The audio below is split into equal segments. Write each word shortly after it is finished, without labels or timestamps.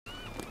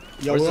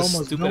Yo, Where's we're this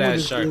almost stupid done with ass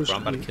this shark, bro? I'm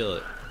bullshit. about to kill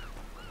it.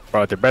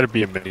 Bro, there better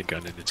be a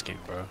minigun in this game,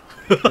 bro.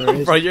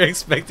 Bro, you're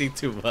expecting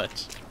too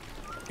much.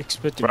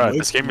 Expecting Bro, way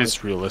this game too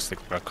is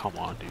realistic, bro. Come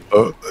on, dude.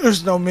 much.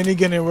 There's no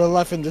minigun in real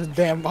life in this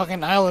damn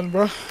fucking island,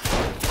 bro.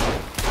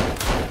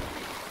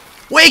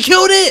 Wait,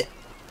 killed it!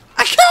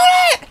 I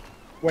killed it!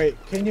 Wait,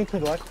 can you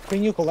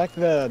collect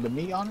the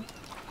meat on it?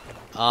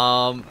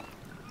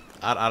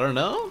 I don't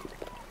know.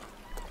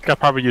 I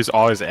probably use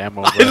all his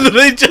ammo, I bro.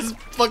 literally just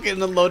fucking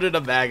loaded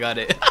a bag on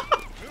it.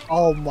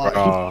 Oh my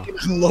Bro.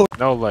 lord.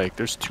 No, like,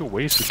 there's two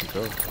ways we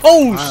can go.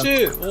 Oh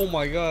shit! Oh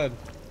my god.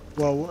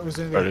 Well, what was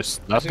in Bro, there? there's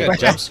I nothing. got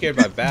jump scared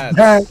by bats.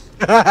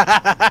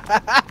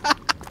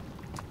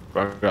 Bro,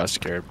 I got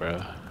scared,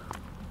 bro.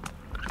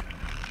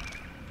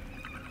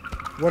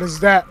 What is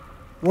that?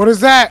 What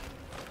is that?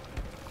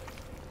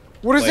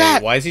 What is Wait,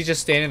 that? why is he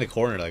just standing in the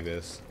corner like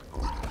this?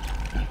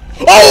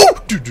 Oh!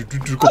 Go back,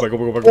 go back,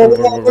 go back, go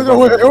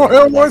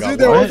back, What's What in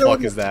there? the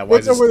fuck is that? Why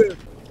is What's this? over there?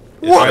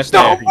 It's What right the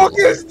there. fuck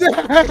is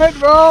that,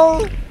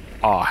 bro?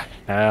 Oh,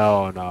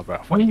 hell no, bro.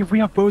 Wait, we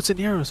have bows and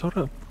arrows. Hold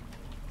up.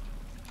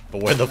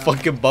 But where the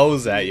fucking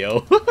bows at, yo?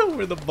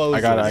 Where the bows?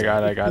 I got it, is? I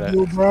got it.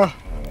 You, bro.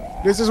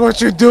 This is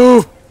what you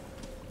do.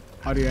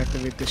 How do you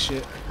activate this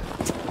shit?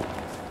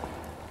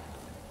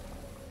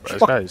 Bro,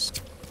 this guy's...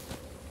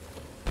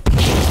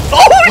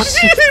 Oh What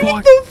shit! the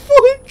What the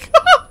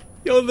fuck?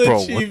 Yo, the Bro,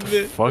 what the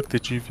achievement. fuck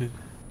did you even...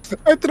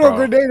 I threw a Bro.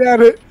 grenade at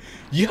it.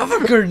 You have a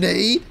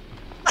grenade?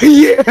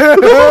 Yeah.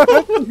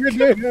 I threw a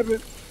grenade at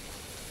it.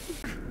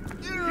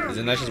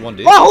 Isn't that just one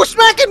dude? Oh, who's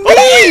smacking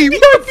me?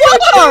 What the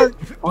fuck?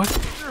 What?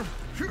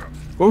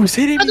 What was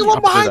hitting me? Another one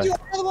I'm about to behind you. die.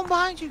 Another one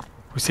behind you.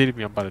 Who's hitting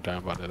me? I'm about to die,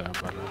 I'm about to die, I'm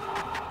about to die.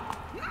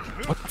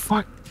 What the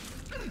fuck?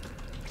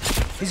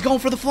 He's going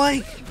for the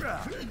flank.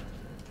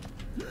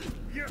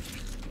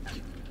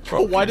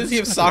 Bro, why does he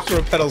have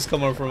sakura petals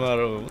coming from out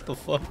of him? What the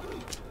fuck?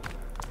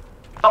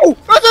 Oh,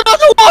 there's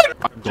another one.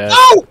 I'm dead.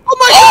 Oh, oh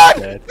my god.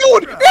 dead.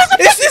 Dude,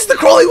 It's the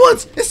crawly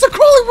ones! It's the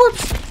crawly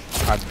ones!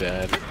 I'm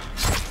dead.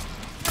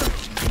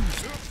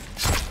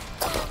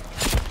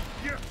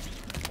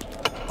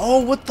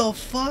 Oh, what the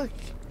fuck?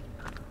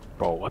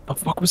 Bro, what the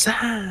fuck was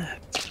that?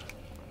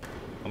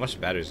 How much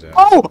battery is that?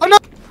 oh,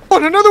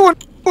 another one.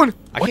 I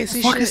What can't the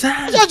see fuck shit. is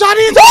that?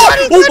 Johnny,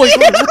 Oh my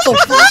god, what the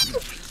fuck?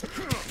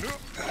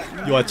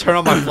 Yo, I turn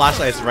on my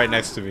flashlight, it's right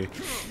next to me.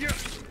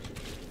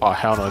 Oh,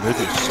 hell no, they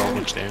do so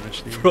much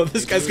damage, dude. Bro,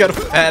 this guy's got a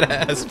fat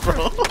ass,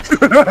 bro.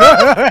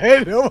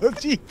 I know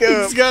what you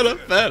do. He's got a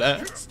fat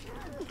ass.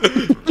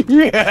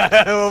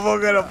 Yeah,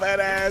 motherfucker got a fat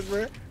ass,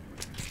 bro.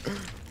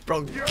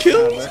 Bro,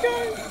 kill this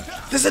guy.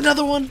 There's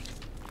another one.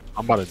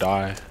 I'm about to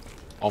die.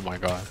 Oh my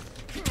god.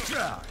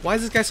 Why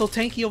is this guy so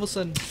tanky all of a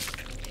sudden?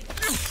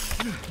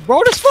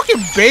 Bro, this fucking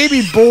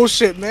baby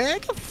bullshit, man.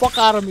 Get the fuck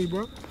out of me,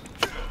 bro.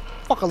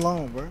 Fuck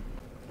alone, bro.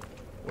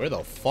 Where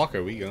the fuck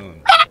are we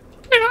going?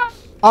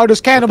 Oh,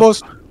 there's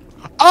cannibals.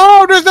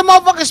 Oh, there's the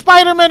motherfucking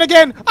Spider-Man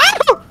again.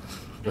 Oh,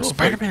 Yo,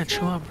 Spider-Man,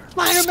 chill out, bro.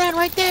 Spider-Man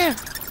right there.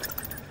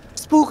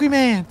 Spooky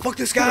man. Fuck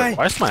this guy.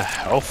 Why is my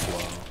health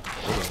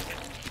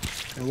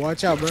low? Hey,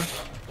 watch out, bro.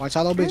 Watch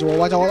out, little bitch. Bro.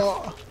 Watch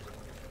out.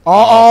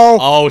 Uh-oh.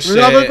 Oh, There's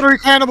other shit. 3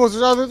 cannibals.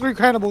 There's other 3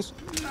 cannibals.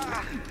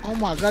 Oh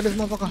my god, this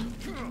motherfucker.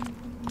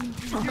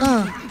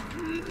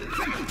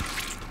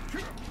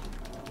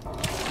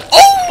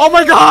 Oh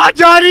my god,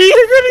 Johnny,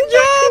 you're gonna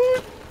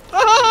jump!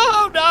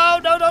 Oh no,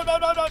 no, no, no,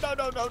 no, no, no,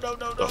 no, no,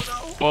 no, no,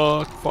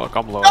 no. Fuck,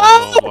 I'm low, No,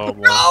 I'm low, I'm low.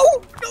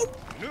 no, no.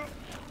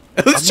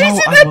 Who's I'm chasing low,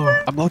 that? I'm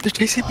low, I'm low, they're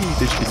chasing me, I'm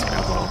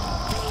low.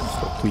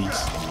 Oh, please.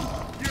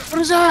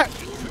 What is that?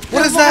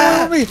 What is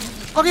that?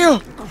 Fuck you.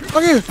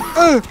 Fuck you.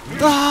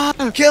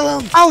 Kill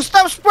him. Oh,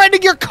 stop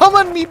spreading your cum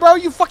on me, bro,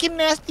 you fucking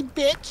nasty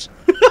bitch.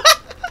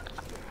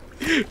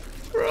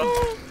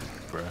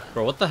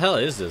 Bro, what the hell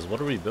is this? What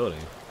are we building?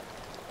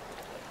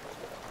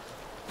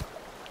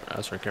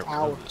 That's right, can't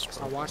Tower. remember this, I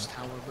bro. watched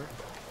Tower, bro.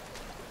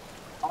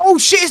 Oh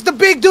shit, it's the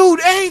big dude.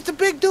 Hey, it's the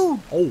big dude.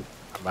 Oh.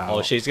 I'm out.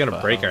 Oh shit, he's gonna What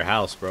the break hell? our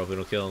house, bro, if we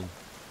don't kill him.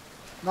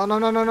 No. I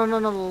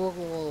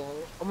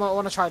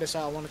want to try this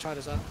out.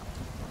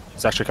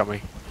 He's actually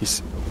coming.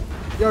 He's...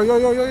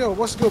 Yo.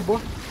 What's good, boy?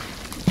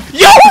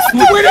 Yo!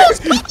 Wait,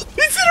 he's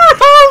in our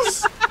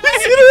house!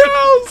 He's in our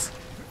house!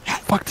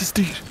 Fuck this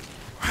dude.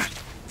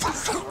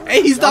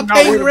 Hey, he's not I'm not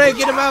paying with him. rent.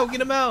 Get him out, get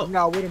him out. I'm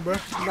not with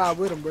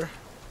him, bro.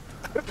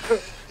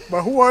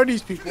 But who are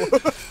these people?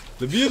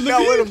 Let me in,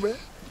 Not with him, bro.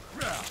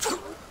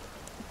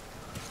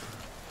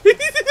 What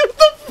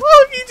the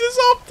fuck? He just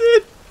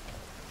opted.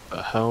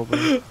 The hell,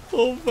 bro?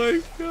 Oh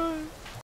my god.